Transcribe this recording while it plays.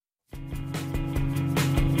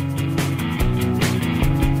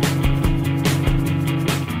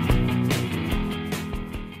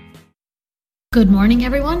Good morning,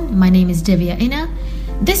 everyone. My name is Divya Inna.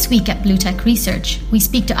 This week at Blue Tech Research, we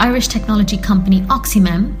speak to Irish technology company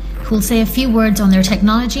Oxymem, who will say a few words on their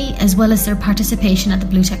technology as well as their participation at the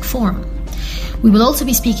Blue Tech Forum. We will also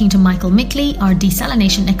be speaking to Michael Mickley, our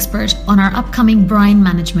desalination expert, on our upcoming brine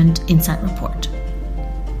management insight report.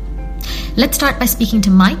 Let's start by speaking to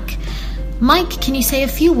Mike. Mike, can you say a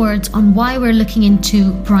few words on why we're looking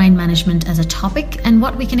into brine management as a topic and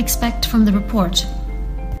what we can expect from the report?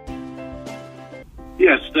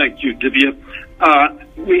 Yes, thank you, Divya.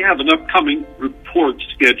 We have an upcoming report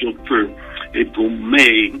scheduled for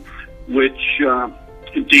April-May, which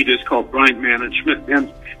indeed is called brine management,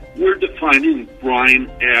 and we're defining brine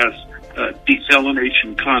as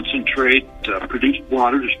desalination concentrate, produced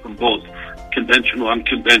waters from both conventional and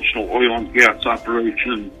unconventional oil and gas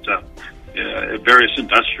operations, various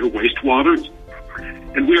industrial wastewaters.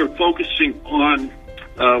 And we are focusing on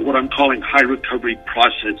what I'm calling high recovery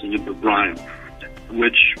processing of the brine,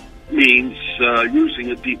 which means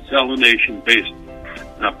using a desalination-based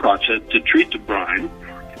process to treat the brine.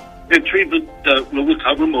 And treatment will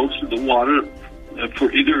recover most of the water for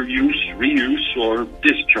either use, reuse, or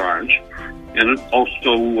discharge. And it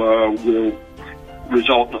also will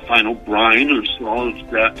result in a final brine or solids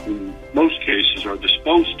that in most cases are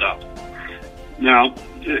disposed of. Now,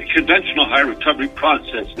 conventional high recovery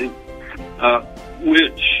processing,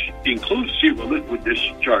 which includes zero liquid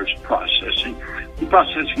discharge processing, the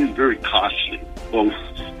processing is very costly, both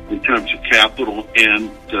in terms of capital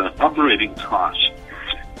and operating costs.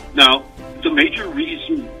 Now, the major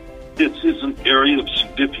reason this is an area of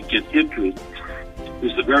significant interest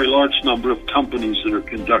is the very large number of companies that are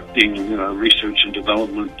conducting research and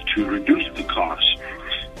development to reduce the costs.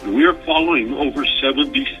 We are following over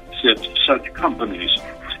 70 such companies.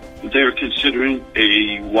 They are considering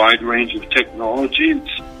a wide range of technologies,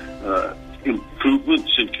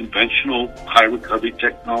 improvements in conventional high recovery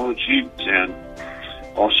technologies, and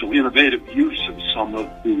also innovative use of some of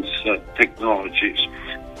these technologies.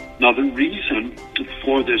 Now, the reason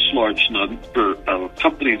for this large number of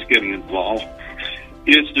companies getting involved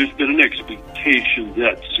is there's been an expectation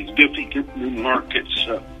that significant new markets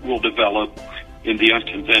will develop in the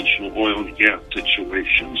unconventional oil and gas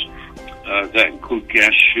situations. That include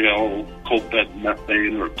gas shale, coal bed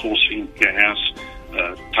methane or coal seam gas,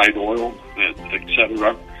 tight oil,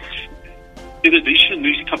 etc. In addition,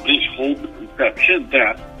 these companies hold the conception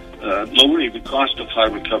that lowering the cost of high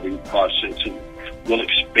recovery processing will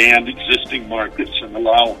expand existing markets and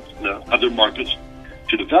allow other markets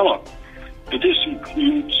to develop. And this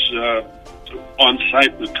includes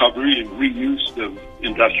on-site recovery and reuse of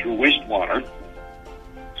industrial wastewater.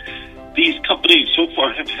 These companies so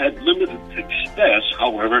far have had limited success,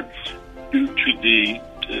 however, due to the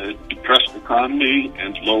depressed economy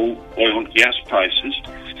and low oil and gas prices.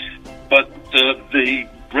 But the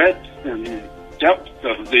breadth and depth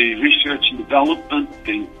of the research and development,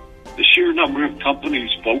 the sheer number of companies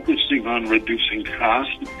focusing on reducing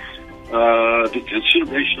costs, the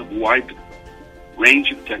consideration of a wide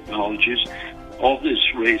range of technologies, all this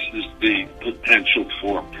raises the potential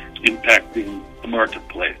for impacting the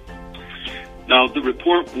marketplace. Now, the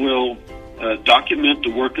report will document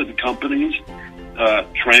the work of the companies,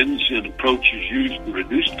 trends and approaches used to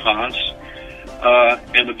reduce costs,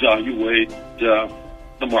 and evaluate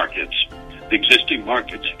the markets, the existing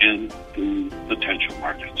markets and the potential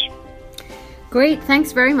markets. Great.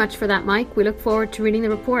 Thanks very much for that, Mike. We look forward to reading the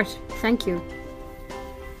report. Thank you.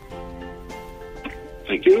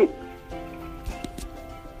 Thank you.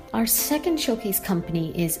 Our second showcase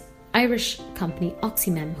company is Irish company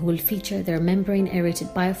Oxymem, who will feature their membrane-aerated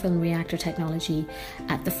biofilm reactor technology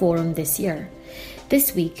at the forum this year.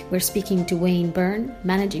 This week, we're speaking to Wayne Byrne,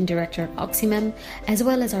 Managing Director of Oxymem, as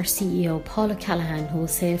well as our CEO, Paul O'Callaghan, who will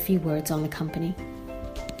say a few words on the company.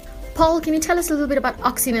 Paul, can you tell us a little bit about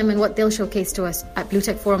Oxymem and what they'll showcase to us at Blue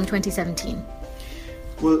Tech Forum 2017?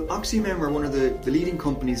 Well, Oxymem are one of the leading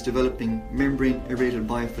companies developing membrane-aerated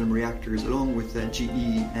biofilm reactors, along with GE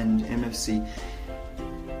and MFC.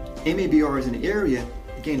 MABR as an area,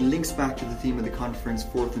 again, links back to the theme of the conference,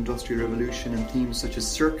 Fourth Industrial Revolution, and themes such as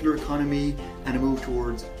circular economy and a move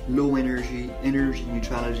towards low energy, energy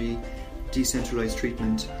neutrality, decentralized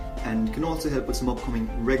treatment, and can also help with some upcoming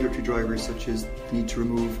regulatory drivers such as the need to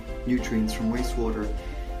remove nutrients from wastewater.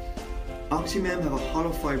 Oxymem have a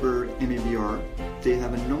hollow fibre MABR. They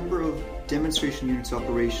have a number of demonstration units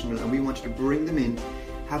operational, and we wanted to bring them in,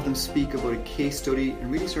 have them speak about a case study,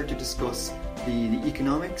 and really start to discuss the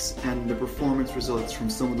economics and the performance results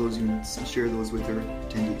from some of those units and share those with their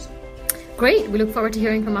attendees. Great. We look forward to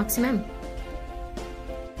hearing from Oxymem.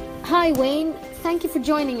 Hi, Wayne. thank you for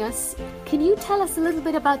joining us. Can you tell us a little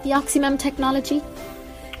bit about the Oxymem technology?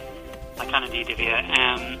 I can indeed,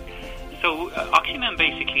 Divya. So Oxymem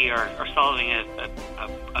basically are solving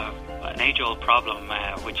an age-old problem,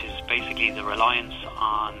 which is basically the reliance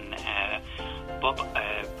on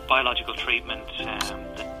biological treatment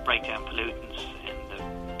that break down pollutants in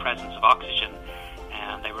the presence of oxygen.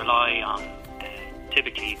 They rely on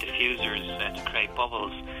typically diffusers to create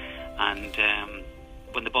bubbles, and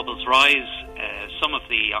when the bubbles rise, some of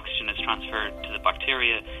the oxygen is transferred to the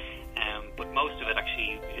bacteria, but most of it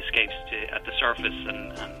actually escapes at the surface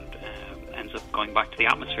and ends up going back to the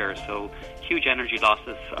atmosphere. So huge energy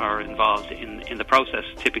losses are involved in the process,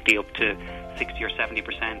 typically up to 60 or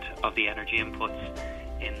 70% of the energy inputs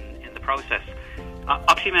in the process.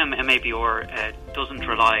 Oxymem MABR doesn't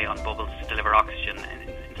rely on bubbles to deliver oxygen.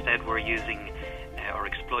 Instead, we're using or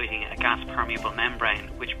exploiting a gas permeable membrane,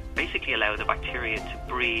 which basically allow the bacteria to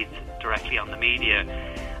breathe directly on the media.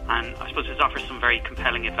 And I suppose this offers some very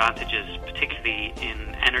compelling advantages, particularly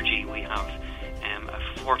in energy. We have a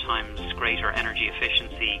 4 times greater energy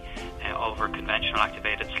efficiency over conventional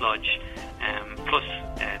activated sludge. Plus,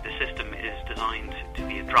 the system is designed to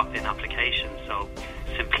be a drop-in application, so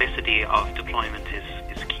simplicity of deployment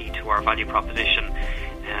is key to our value proposition.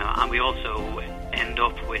 And we also end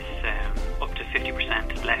up with up to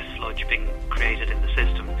 50% less sludge being created in the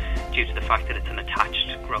system due to the fact that it's an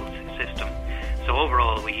attached growth system. So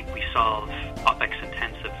overall, we solve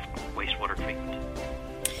OPEX-intensive wastewater treatment.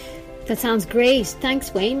 That sounds great.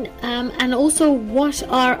 Thanks, Wayne. And also, what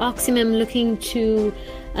are Oxymem looking to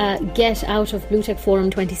get out of BlueTech Forum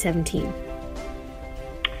 2017?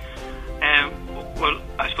 Well,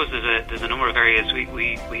 I suppose there's a number of areas.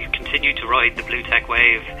 We continue to ride the BlueTech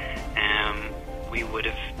wave. We would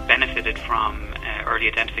have benefited from early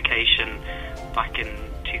identification back in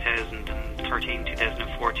 2013,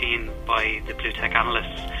 2014 by the BlueTech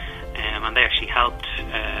analysts, and they actually helped,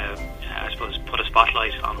 I suppose, put a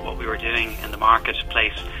spotlight on what we were doing in the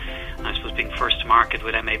marketplace. And I suppose being first to market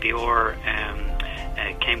with MABR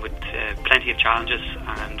came with plenty of challenges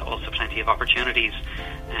and also plenty of opportunities.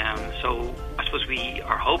 So I suppose we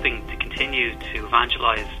are hoping to continue to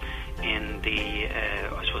evangelise in the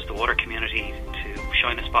water community, to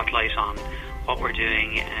shine a spotlight on what we're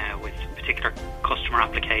doing with particular customer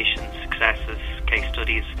applications, successes, case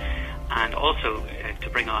studies, and also to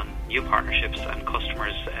bring on new partnerships and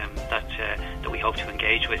customers that we hope to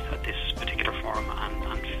engage with at this particular forum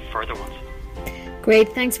and further ones. Great,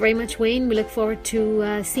 thanks very much, Wayne. We look forward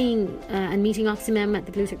to seeing and meeting Oxymem at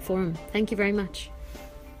the BlueTech Forum. Thank you very much.